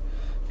better,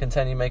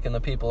 continue making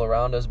the people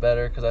around us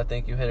better, because I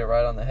think you hit it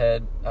right on the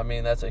head. I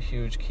mean, that's a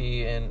huge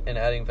key in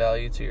adding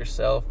value to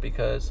yourself,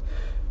 because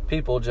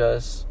people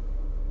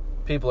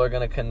are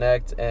going to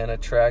connect and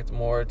attract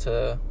more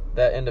to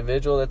that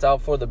individual that's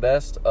out for the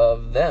best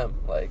of them.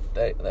 Like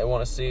they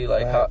want to see,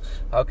 like,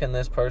 how can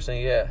this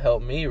person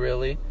help me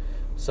really.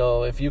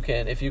 So if you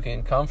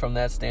can come from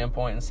that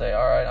standpoint and say,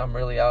 all right, I'm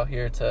really out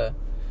here to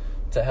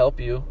help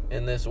you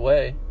in this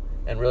way,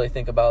 and really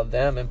think about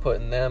them and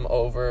putting them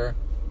over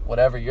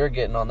whatever you're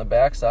getting on the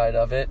backside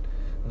of it,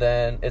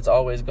 then it's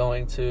always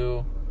going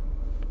to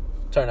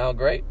turn out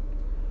great.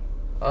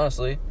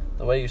 Honestly,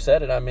 the way you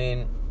said it, I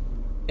mean,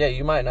 yeah,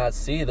 you might not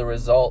see the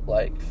result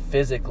like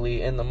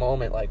physically in the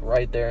moment, like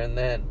right there and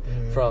then,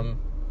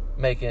 from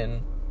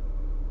making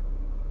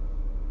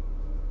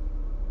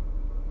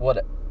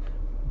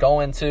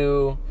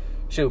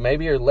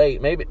maybe you're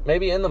late.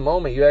 Maybe in the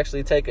moment you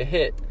actually take a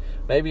hit.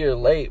 Maybe you're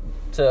late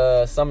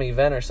to some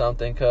event or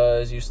something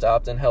because you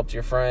stopped and helped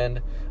your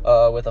friend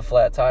with a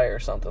flat tire or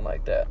something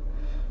like that.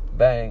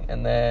 Bang,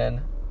 and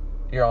then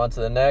you're on to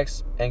the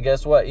next. And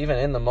guess what? Even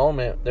in the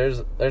moment,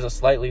 there's a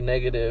slightly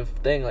negative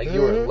thing. Like,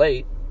 you were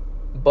late,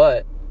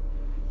 but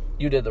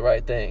you did the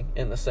right thing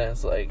in the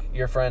sense, like,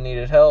 your friend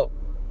needed help.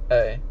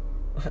 Hey,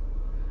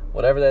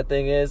 whatever that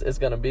thing is, it's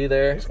gonna be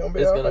there. It's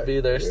gonna be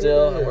there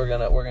still, and we're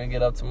gonna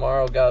get up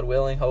tomorrow, God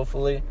willing,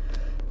 hopefully,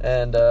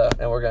 and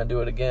we're gonna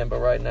do it again. But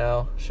right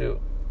now, shoot,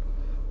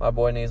 my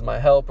boy needs my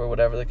help, or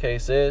whatever the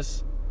case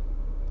is.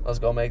 Let's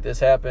go make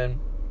this happen.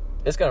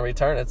 It's gonna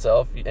return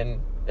itself,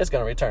 and it's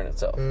gonna return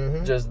itself.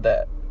 Just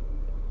that.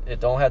 It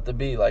don't have to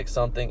be like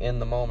something in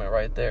the moment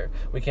right there.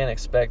 We can't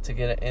expect to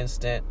get an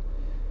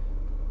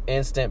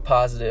instant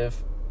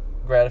positive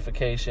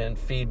gratification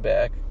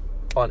feedback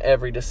on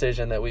every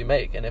decision that we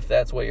make. And if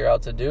that's what you're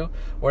out to do,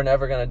 we're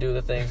never going to do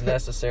the things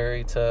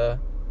necessary to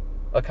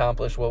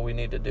accomplish what we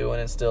need to do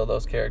and instill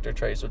those character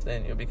traits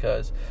within you,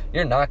 because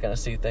you're not going to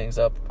see things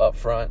up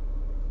front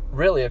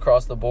really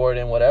across the board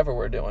in whatever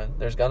we're doing.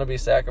 There's going to be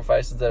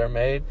sacrifices that are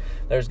made.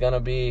 There's going to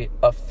be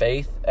a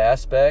faith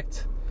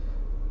aspect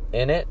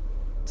in it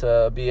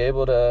to be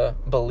able to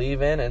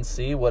believe in and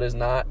see what is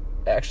not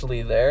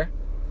actually there.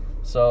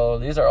 So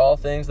these are all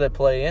things that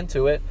play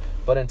into it.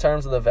 But in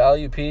terms of the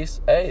value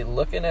piece, hey,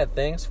 looking at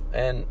things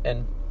and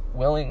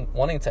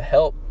wanting to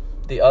help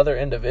the other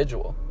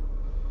individual.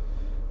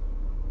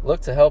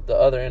 Look to help the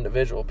other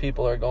individual.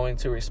 People are going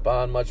to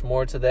respond much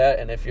more to that.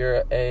 And if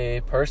you're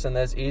a person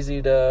that's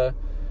easy to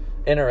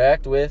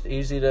interact with,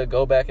 easy to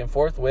go back and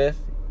forth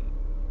with,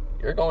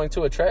 you're going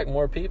to attract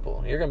more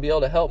people. You're going to be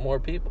able to help more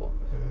people.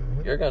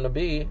 You're going to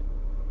be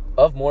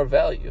of more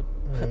value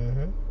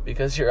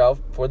because you're out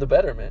for the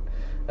betterment,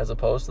 as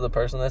opposed to the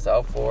person that's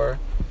out for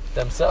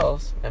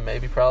themselves and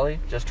probably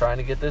just trying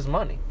to get this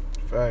money.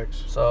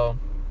 Facts. So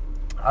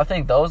I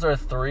think those are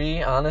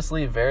three,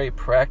 honestly, very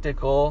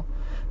practical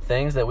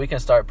things that we can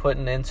start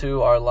putting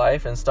into our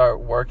life and start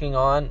working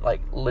on,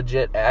 like,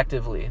 legit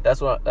actively.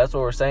 That's what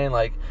we're saying.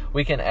 Like,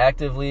 we can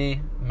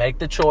actively make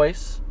the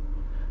choice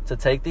to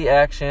take the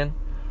action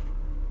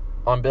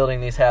on building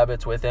these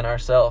habits within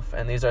ourselves.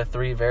 And these are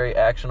three very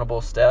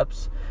actionable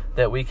steps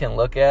that we can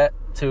look at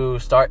to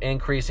start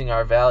increasing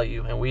our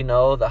value. And we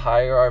know the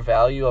higher our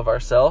value of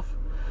ourselves,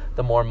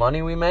 the more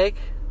money we make,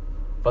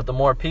 but the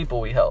more people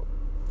we help.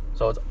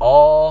 So it's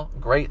all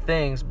great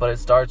things, but it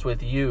starts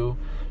with you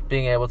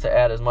being able to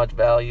add as much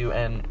value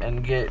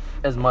and get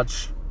as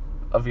much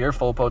of your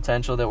full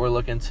potential that we're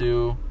looking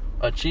to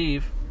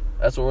achieve.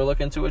 That's what we're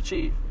looking to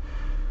achieve.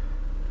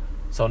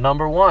 So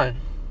number one,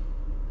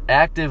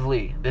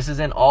 actively, this is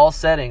in all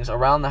settings,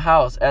 around the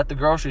house, at the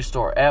grocery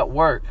store, at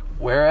work,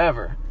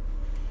 wherever,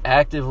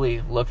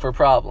 actively look for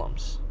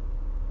problems.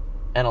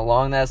 And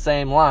along that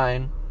same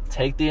line,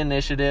 take the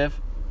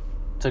initiative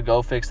to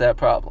go fix that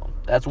problem.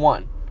 That's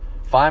one.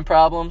 Find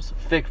problems,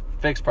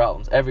 fix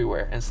problems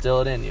everywhere,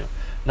 instill it in you.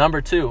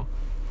 Number two,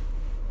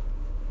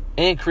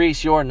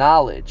 increase your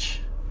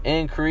knowledge.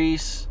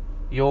 Increase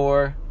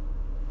your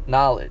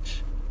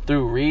knowledge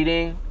through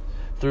reading,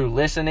 through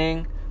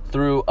listening,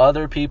 through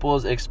other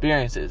people's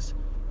experiences.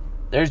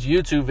 There's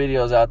YouTube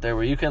videos out there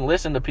where you can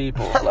listen to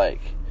people.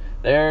 Like,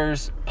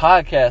 there's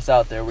podcasts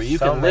out there where you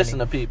can listen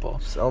to people.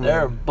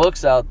 There are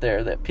books out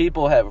there that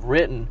people have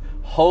written,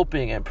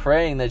 hoping and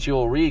praying that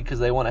you'll read because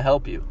they want to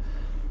help you.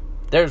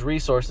 There's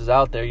resources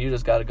out there. You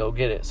just got to go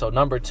get it. So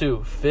number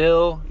 2,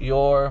 fill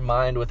your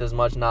mind with as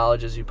much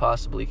knowledge as you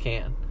possibly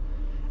can.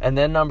 And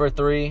then number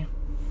 3,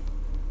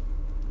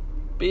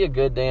 be a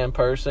good damn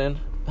person.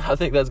 I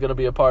think that's going to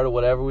be a part of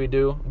whatever we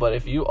do. But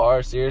if you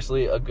are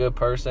seriously a good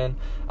person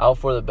out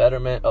for the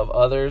betterment of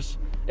others,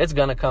 it's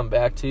going to come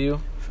back to you.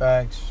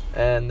 Facts.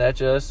 And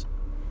that's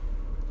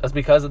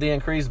because of the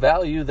increased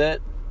value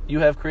that you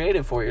have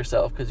created for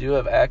yourself, because you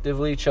have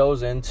actively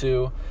chosen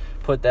to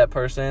put that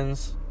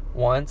person's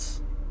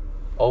wants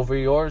over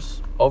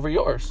yours,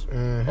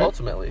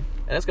 ultimately.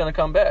 And it's going to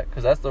come back,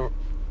 because that's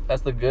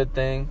the good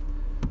thing.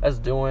 That's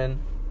doing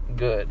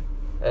good.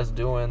 That's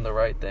doing the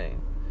right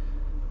thing.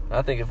 And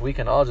I think if we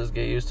can all just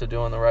get used to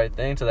doing the right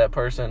thing to that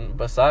person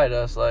beside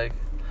us, like,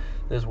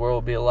 this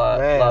world would be a lot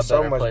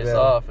better place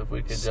off if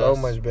we could so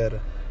much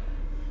better.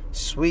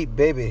 Sweet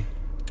baby.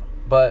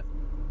 But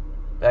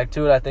back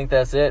to it, I think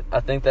that's it. I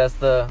think that's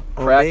the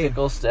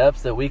practical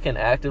steps that we can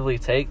actively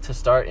take to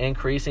start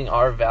increasing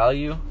our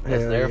value.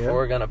 That's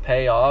therefore going to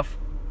pay off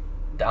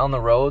down the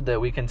road that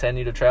we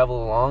continue to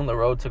travel along, the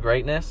road to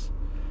greatness.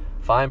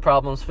 Find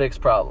problems, fix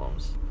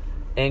problems.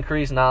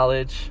 Increase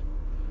knowledge.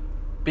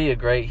 Be a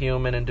great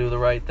human and do the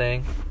right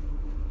thing.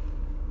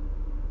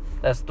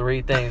 That's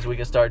 3 things we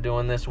can start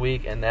doing this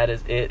week, and that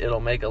is it. It'll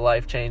make a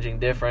life-changing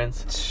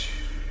difference.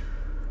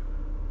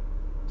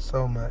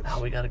 So much.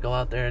 Now we got to go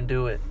out there and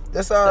do it.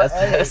 That's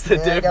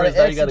the difference.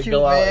 Now you got to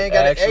go out and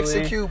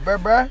execute,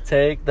 bruh.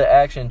 Take the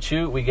action.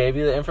 We gave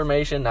you the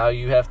information. Now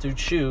you have to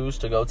choose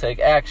to go take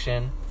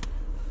action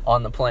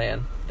on the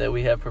plan that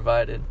we have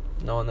provided,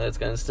 knowing that it's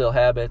going to instill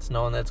habits,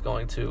 knowing that it's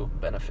going to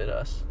benefit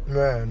us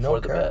for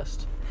the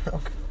best.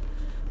 Okay.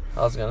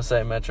 I was going to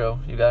say,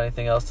 Metro, you got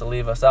anything else to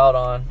leave us out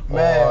on?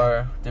 Man.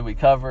 Or did we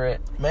cover it?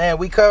 Man,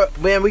 we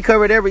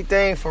covered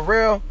everything for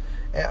real.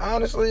 And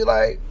honestly,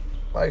 like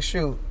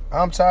shoot,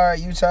 I'm tired,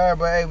 you tired,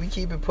 but hey, we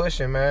keep it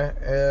pushing, man.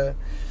 It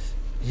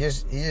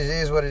just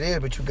is what it is,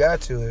 but you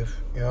got to. If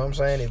you know what I'm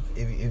saying,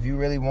 if you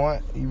really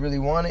want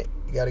it,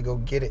 you got to go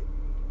get it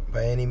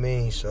by any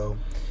means. So,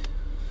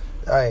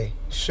 hey,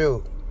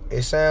 shoot,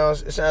 it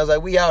sounds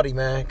like we outie,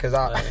 man. Cause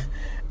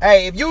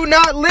hey, if you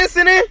not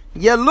listening,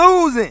 you're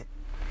losing.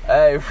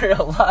 Hey,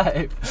 real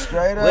life.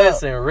 Straight up.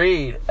 Listen,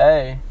 read.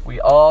 Hey, we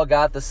all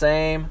got the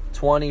same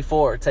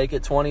 24. Take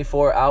it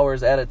 24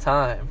 hours at a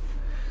time.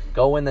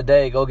 Go win the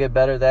day. Go get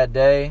better that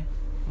day.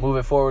 Move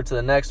it forward to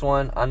the next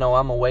one. I know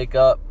I'm going to wake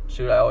up.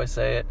 Shoot, I always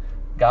say it.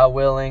 God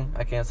willing.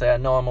 I can't say I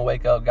know I'm going to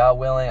wake up. God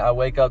willing, I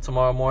wake up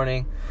tomorrow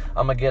morning.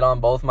 I'm going to get on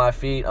both my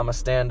feet. I'm going to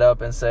stand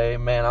up and say,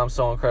 man, I'm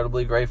so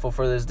incredibly grateful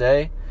for this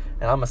day.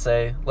 And I'm going to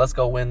say, let's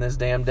go win this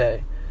damn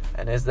day.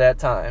 And it's that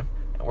time.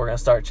 And we're going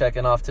to start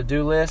checking off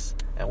to-do lists.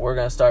 And we're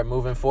going to start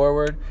moving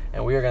forward.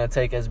 And we are going to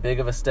take as big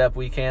of a step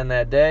we can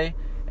that day.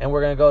 And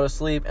we're going to go to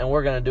sleep. And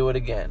we're going to do it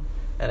again.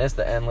 And it's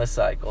the endless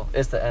cycle.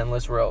 It's the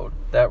endless road.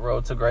 That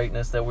road to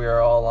greatness that we are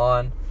all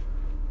on.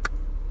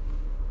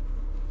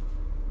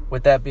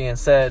 With that being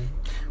said,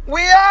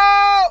 we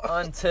out!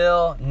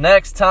 Until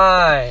next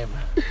time.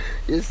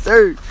 Yes,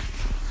 sir.